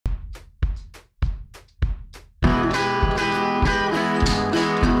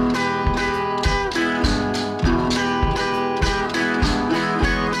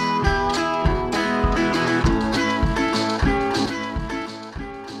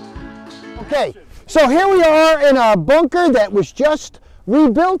Okay, so here we are in a bunker that was just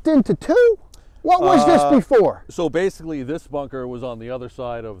rebuilt into two. What was this before? So basically this bunker was on the other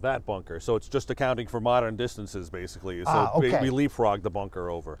side of that bunker. So it's just accounting for modern distances basically. So okay. we leapfrogged the bunker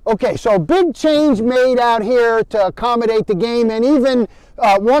over. Okay, so big change made out here to accommodate the game, and even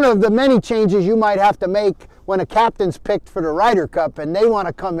one of the many changes you might have to make when a captain's picked for the Ryder Cup and they want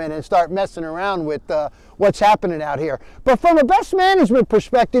to come in and start messing around with what's happening out here. But from a best management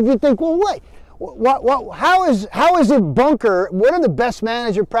perspective, you think, well, wait. How is it bunker? What are the best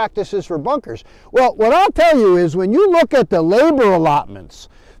management practices for bunkers? Well, what I'll tell you is when you look at the labor allotments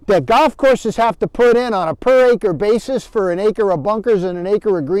that golf courses have to put in on a per acre basis for an acre of bunkers and an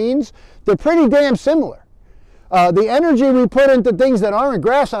acre of greens, they're pretty damn similar. The energy we put into things that aren't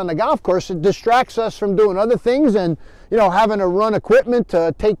grass on the golf course, it distracts us from doing other things and, you know, having to run equipment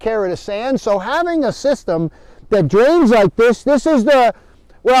to take care of the sand. So having a system that drains like this is the,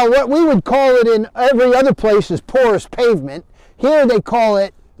 well, what we would call it in every other place is porous pavement. Here they call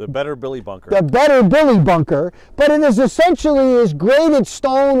it the Better Billy bunker. The Better Billy bunker, but it is essentially is graded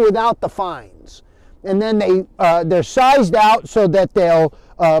stone without the fines. And then they're sized out so that they'll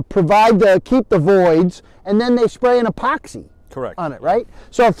keep the voids, and then they spray an epoxy. Correct. On it, right?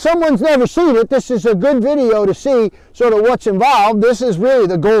 So if someone's never seen it, this is a good video to see sort of what's involved. This is really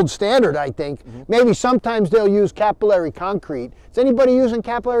the gold standard, I think. Maybe sometimes they'll use capillary concrete. Is anybody using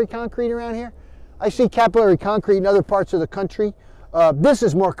capillary concrete around here? I see capillary concrete in other parts of the country. This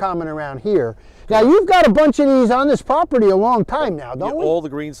is more common around here. Now, you've got a bunch of these on this property a long time now, don't we? All the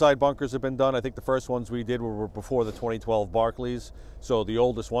greenside bunkers have been done. I think the first ones we did were before the 2012 Barclays. So the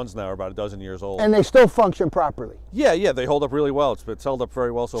oldest ones now are about a dozen years old. And they still function properly? Yeah, they hold up really well. It's held up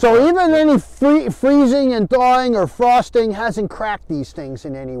very well so far. So even any freezing and thawing or frosting hasn't cracked these things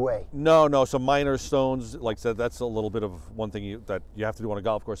in any way? No. Some minor stones, like I said, that's a little bit of one thing that you have to do on a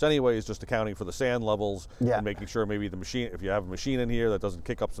golf course anyway, is just accounting for the sand levels and making sure maybe the machine, if you have a machine in here, that doesn't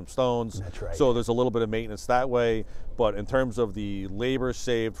kick up some stones. That's right. So there's a little bit of maintenance that way. But in terms of the labor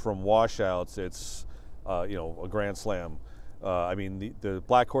saved from washouts, it's you know, a grand slam. I mean, the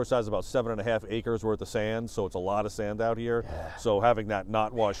black course has about 7.5 acres worth of sand, so it's a lot of sand out here. Yeah. So having that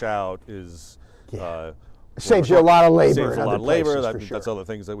not wash out is saves you a lot of labor. Saves a lot of labor. That's other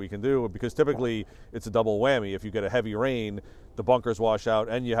things that we can do, because typically it's a double whammy. If you get a heavy rain, the bunkers wash out,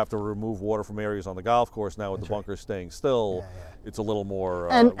 and you have to remove water from areas on the golf course. Now with the bunkers staying still, it's a little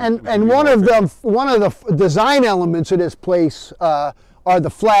more. And one of the design elements of this place are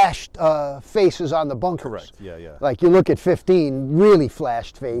the flashed faces on the bunkers. Correct, yeah. Like you look at 15, really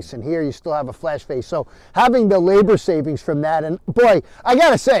flashed face, and here you still have a flash face. So having the labor savings from that, and boy, I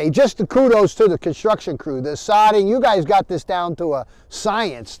gotta say, just the kudos to the construction crew, the sodding, you guys got this down to a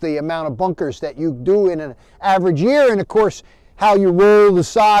science, the amount of bunkers that you do in an average year, and of course, how you roll the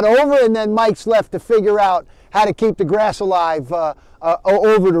sod over, and then Mike's left to figure out how to keep the grass alive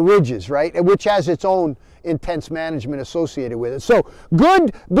over the ridges, right? Which has its own intense management associated with it. So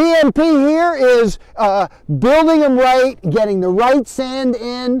good BMP here is building them right, getting the right sand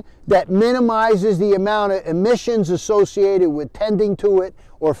in that minimizes the amount of emissions associated with tending to it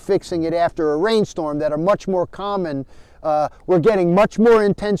or fixing it after a rainstorm that are much more common. We're getting much more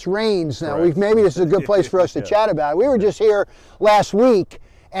intense rains now. Maybe this is a good place for us to chat about it. We were just here last week,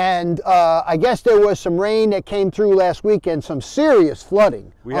 and I guess there was some rain that came through last week and some serious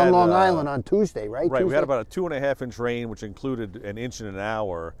flooding on Long Island on Tuesday, right? Right, we had about a 2.5-inch rain, which included an inch in an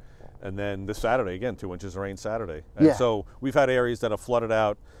hour, and then this Saturday, again, 2 inches of rain Saturday. And so we've had areas that have flooded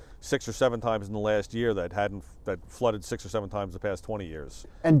out 6 or 7 times in the last year that flooded 6 or 7 times the past 20 years.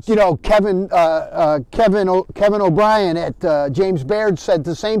 And you know, Kevin O'Brien at James Baird said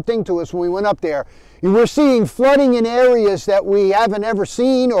the same thing to us when we went up there. We're seeing flooding in areas that we haven't ever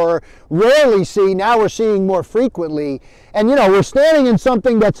seen or rarely see. Now we're seeing more frequently. And you know, we're standing in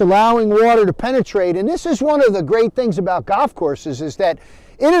something that's allowing water to penetrate. And this is one of the great things about golf courses, is that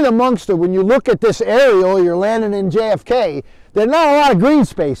in and amongst it, when you look at this aerial, you're landing in JFK, there's not a lot of green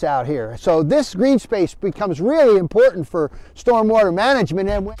space out here. So this green space becomes really important for stormwater management.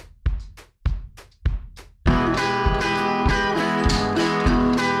 And